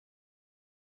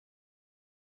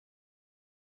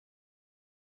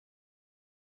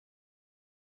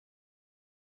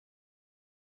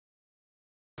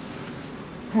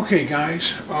Okay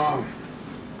guys,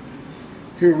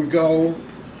 here we go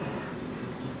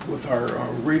with our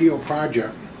radio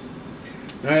project.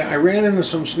 I ran into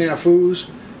some snafus,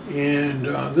 and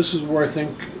this is where I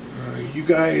think you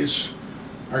guys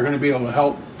are going to be able to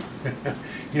help.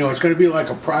 You know, it's going to be like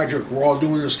a project. We're all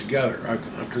doing this together,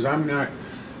 because one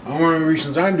of the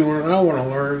reasons I'm doing it, I want to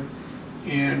learn,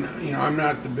 and you know, I'm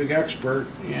not the big expert,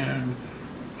 and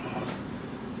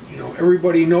you know,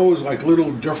 everybody knows like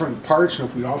little different parts, and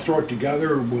if we all throw it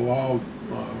together, we'll all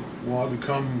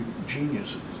become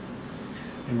geniuses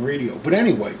in radio. But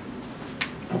anyway,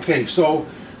 okay, so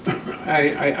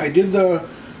I did the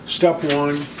step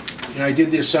one, and I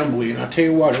did the assembly, and I'll tell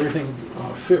you what, everything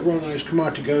fit real nice, come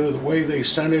out together the way they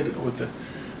sent it with the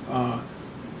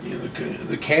you know,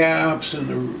 the caps and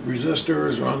the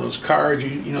resistors on those cards.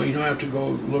 You know, you don't have to go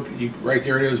look. Right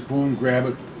there it is. Boom, grab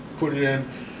it, put it in.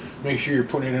 Make sure you're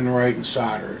putting it in right and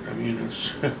solder it. I mean,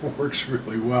 it works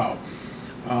really well.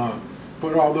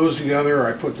 Put all those together.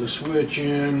 I put the switch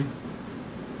in.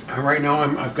 And right now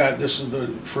I've got, this is the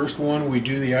first one. We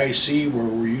do the IC where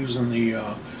we're using the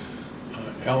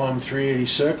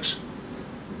LM386.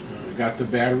 Got the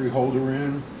battery holder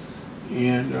in.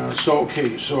 And so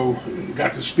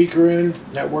got the speaker in.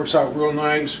 That works out real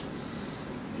nice.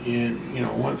 And, you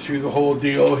know, went through the whole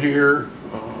deal here.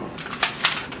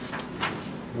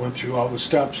 Went through all the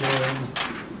steps and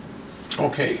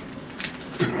okay.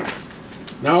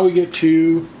 Now we get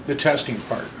to the testing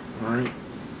part, all right?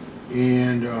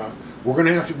 And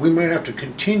we might have to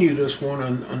continue this one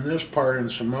on this part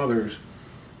and some others.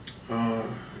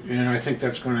 And I think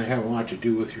that's going to have a lot to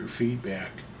do with your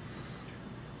feedback.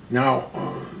 Now,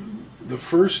 the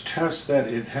first test that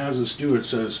it has us do, it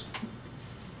says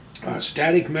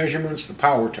static measurements, the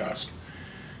power test.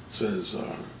 It says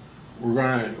we're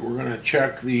gonna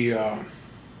check the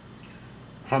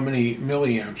how many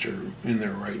milliamps are in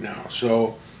there right now.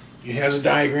 So it has a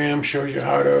diagram, shows you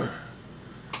how to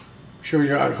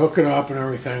hook it up and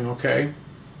everything. Okay,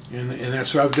 and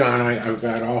that's what I've done. I've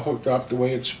got it all hooked up the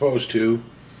way it's supposed to.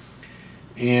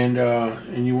 And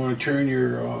you want to turn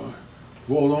your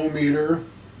voltometer.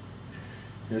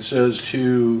 It says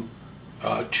to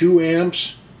 2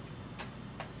 amps.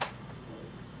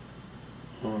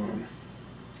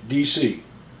 DC.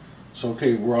 So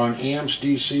okay, we're on amps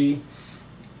DC.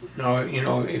 Now, you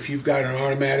know, if you've got an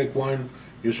automatic one,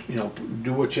 just, you know,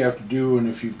 do what you have to do. And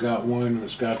if you've got one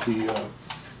that's got the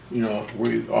you know,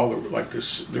 where all the, like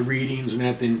this, the readings and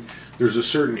that, then there's a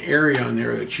certain area on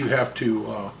there that you have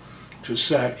to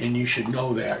set, and you should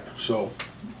know that. So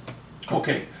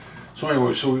okay, so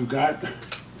anyway, so we've got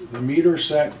the meter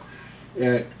set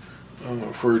at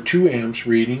for 2 amps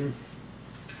reading,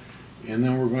 and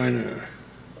then we're going to,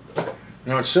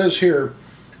 now it says here,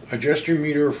 adjust your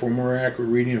meter for more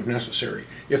accurate reading if necessary.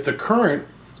 If the current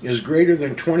is greater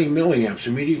than 20 milliamps,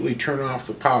 immediately turn off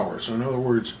the power. So in other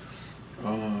words,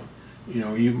 you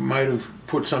know, you might have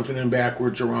put something in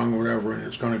backwards or wrong or whatever, and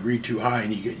it's going to read too high,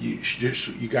 and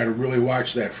you got to really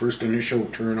watch that first initial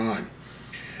turn on.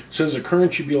 It says the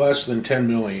current should be less than 10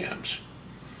 milliamps.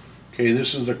 Okay,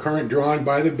 this is the current drawn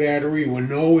by the battery when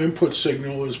no input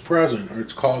signal is present, or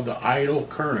it's called the idle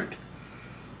current.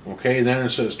 Okay, then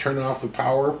it says turn off the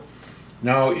power.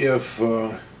 Now if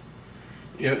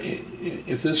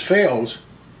this fails,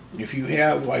 if you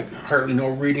have like hardly no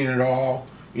reading at all,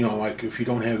 you know, like if you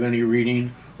don't have any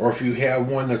reading, or if you have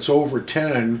one that's over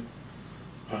 10,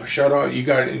 shut off. You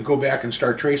got to go back and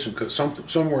start tracing, because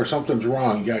somewhere something's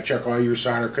wrong. You got to check all your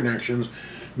solder connections,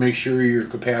 make sure your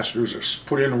capacitors are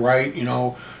put in right, you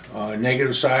know,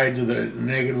 negative side to the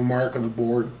negative mark on the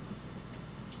board.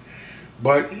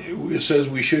 But it says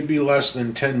we should be less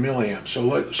than 10 milliamps. So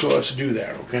let's do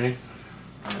that, okay?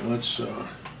 Let's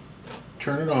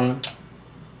turn it on.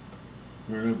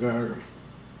 We're gonna go.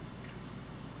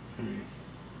 Okay.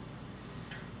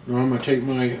 Now I'm gonna take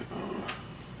my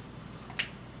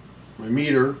my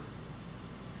meter,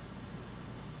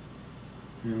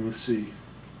 and let's see.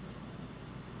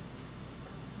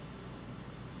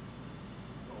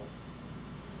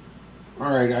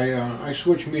 Alright, I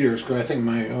switched meters because I think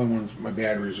my other ones, my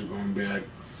batteries are going bad.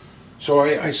 So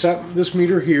I set this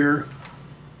meter here,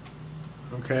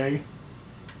 okay?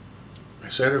 I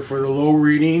set it for the low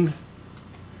reading,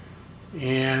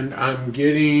 and I'm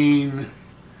getting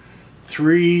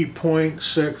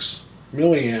 3.6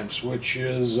 milliamps, which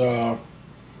is,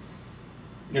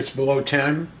 it's below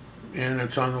 10, and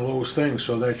it's on the lowest thing,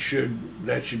 so that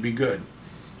should be good.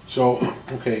 So,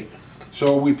 okay,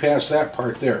 so we passed that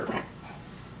part there.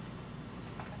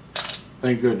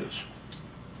 Thank goodness.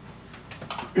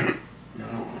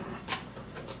 Now,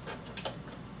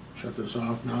 shut shut this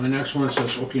off. Now the next one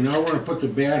says, okay, now we're going to put the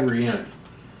battery in.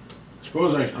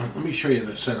 Suppose let me show you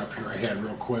the setup here I had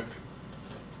real quick.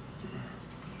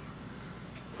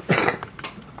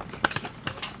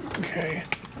 Okay.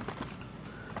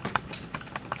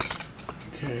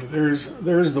 Okay,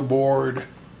 there's the board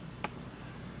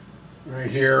right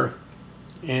here,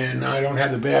 and I don't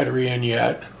have the battery in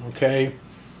yet, okay?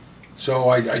 So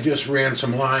I just ran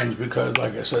some lines because,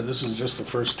 like I said, this is just the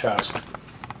first test.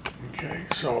 Okay,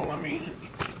 so let me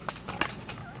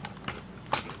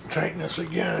tighten this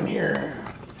again here.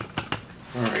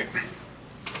 All right.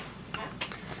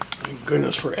 Thank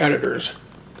goodness for editors.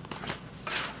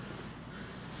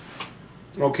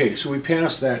 Okay, so we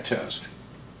passed that test.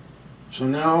 So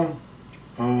now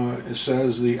it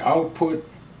says the output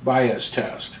bias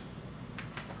test.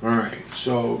 All right,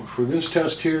 so for this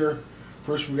test here,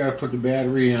 first we got to put the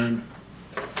battery in.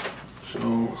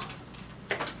 So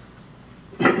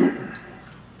let's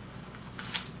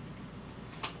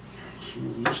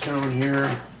move this down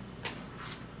here.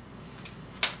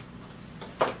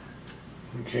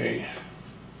 Okay.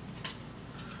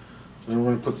 Then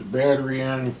we're going to put the battery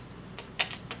in.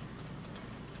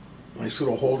 Nice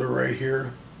little holder right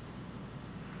here.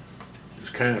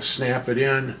 Just kind of snap it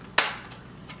in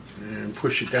and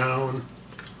push it down,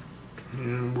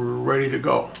 and we're ready to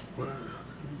go. You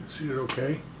can see it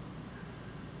okay?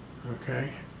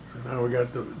 Okay, so now we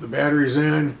got the batteries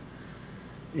in,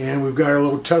 and we've got our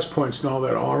little test points and all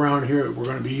that all around here that we're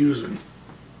going to be using.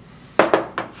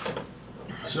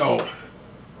 So,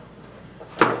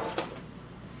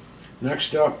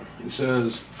 next up it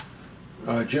says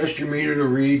adjust your meter to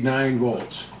read 9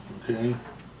 volts. Okay,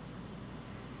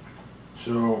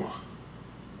 so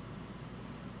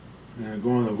I'm going to go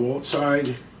on the volt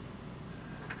side,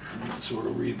 so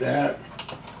it'll read that.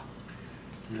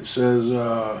 And it says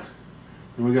and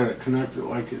we got to connect it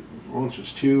like it wants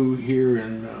us to here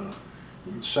in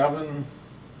 7.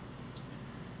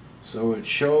 So it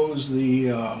shows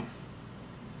the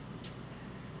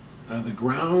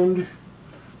ground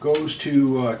goes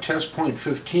to test point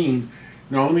 15.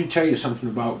 Now let me tell you something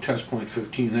about test point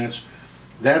 15.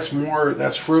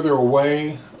 That's further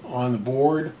away on the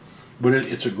board, but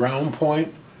it's a ground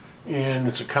point, and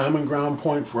it's a common ground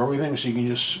point for everything, so you can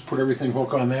just put everything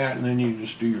hook on that, and then you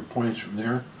just do your points from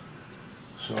there.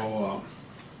 So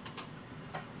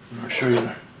I'll show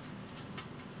you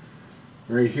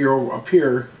right here. Up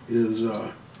here is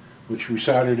which we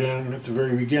soldered in at the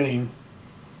very beginning,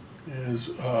 is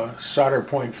solder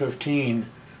point 15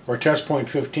 or test point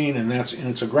 15, and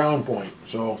it's a ground point.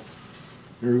 So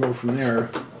here we go from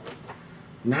there.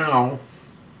 Now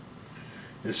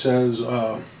it says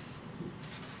it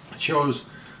shows,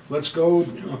 let's go,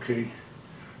 okay,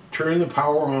 turn the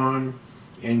power on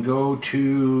and go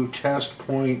to test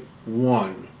point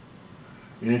 1,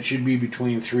 and it should be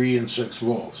between 3 and 6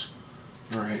 volts.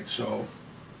 Alright, so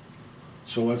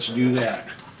let's do that.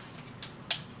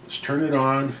 Let's turn it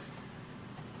on,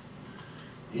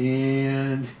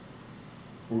 and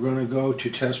we're going to go to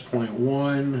test point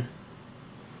 1,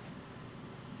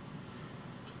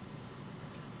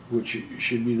 which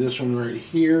should be this one right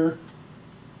here.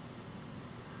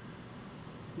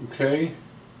 Okay,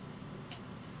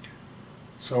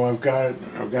 so I've got it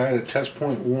at test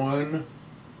point 1,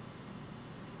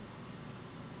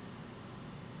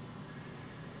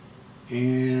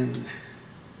 and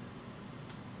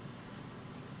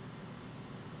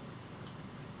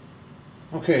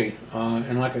okay,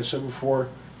 and like I said before,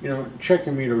 you know, check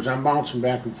your meters. I'm bouncing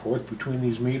back and forth between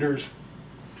these meters.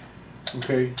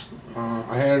 Okay,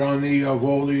 I had it on the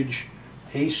voltage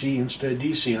AC instead of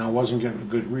DC, and I wasn't getting a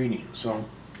good reading. So,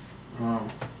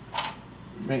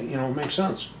 it makes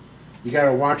sense. You got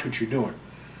to watch what you're doing.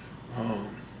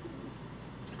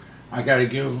 I got to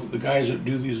give the guys that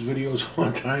do these videos all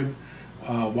the time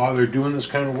while they're doing this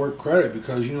kind of work credit,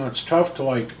 because it's tough to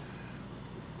like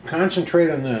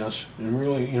concentrate on this and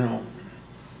really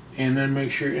and then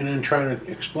make sure, and then trying to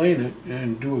explain it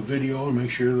and do a video and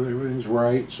make sure that everything's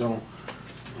right. So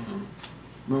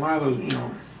a lot of those,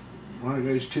 a lot of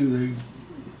guys too,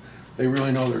 they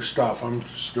really know their stuff. I'm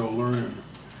still learning.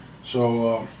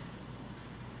 So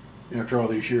after all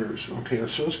these years, okay,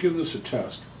 so let's give this a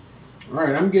test. All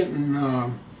right, I'm getting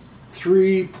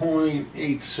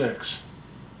 3.86,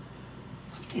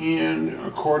 and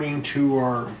according to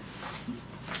our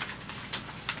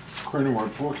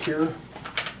book here,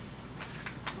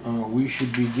 we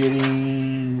should be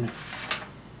getting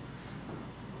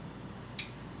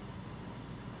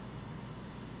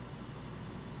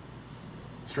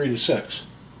 3 to 6. So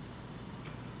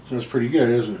that's pretty good,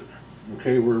 isn't it?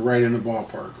 Okay, we're right in the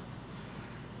ballpark.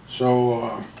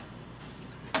 So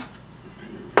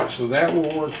so that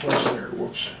will work for us there.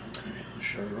 Whoops. Okay, let's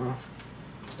shut it off.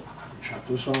 Shut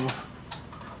this off.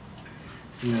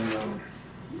 And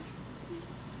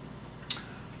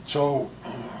so,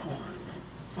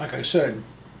 like I said,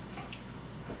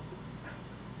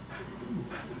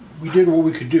 we did what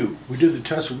we could do. We did the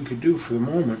test that we could do for the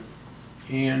moment.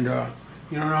 And,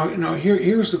 you know, now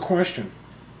here's the question.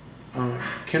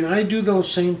 Can I do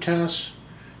those same tests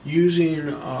using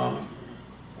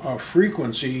a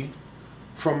frequency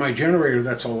from my generator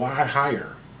that's a lot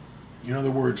higher? In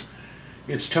other words,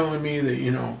 it's telling me that,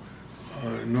 you know,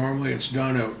 normally it's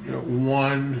done at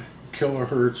 1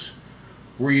 kilohertz.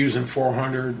 We're using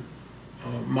 400.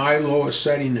 My lowest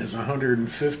setting is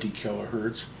 150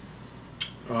 kilohertz.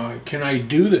 Can I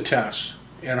do the tests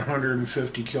at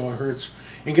 150 kilohertz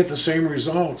and get the same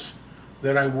results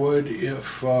that I would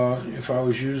if I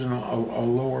was using a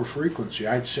lower frequency?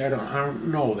 I'd say I don't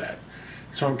know that.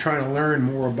 So I'm trying to learn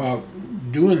more about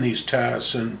doing these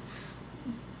tests, and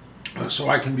so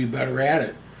I can be better at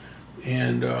it.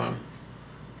 And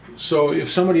so if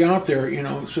somebody out there, you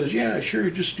know, says, yeah, sure,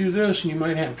 just do this, and you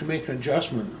might have to make an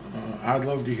adjustment, I'd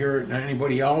love to hear it. And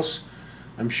anybody else,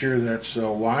 I'm sure that's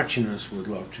watching this would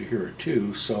love to hear it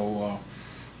too. So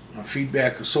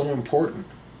feedback is so important.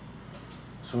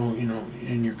 So, you know,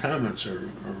 and your comments are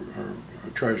a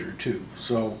treasure too.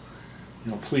 So,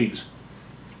 you know, please.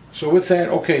 So with that,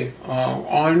 okay,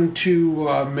 on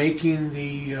to making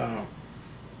the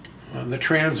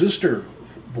transistor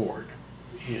board,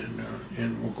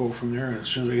 and we'll go from there. And as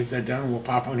soon as I get that done, we'll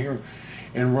pop on here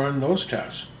and run those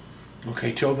tests.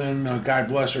 Okay, till then, God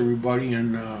bless everybody,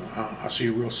 and I'll see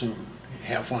you real soon.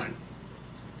 Have fun.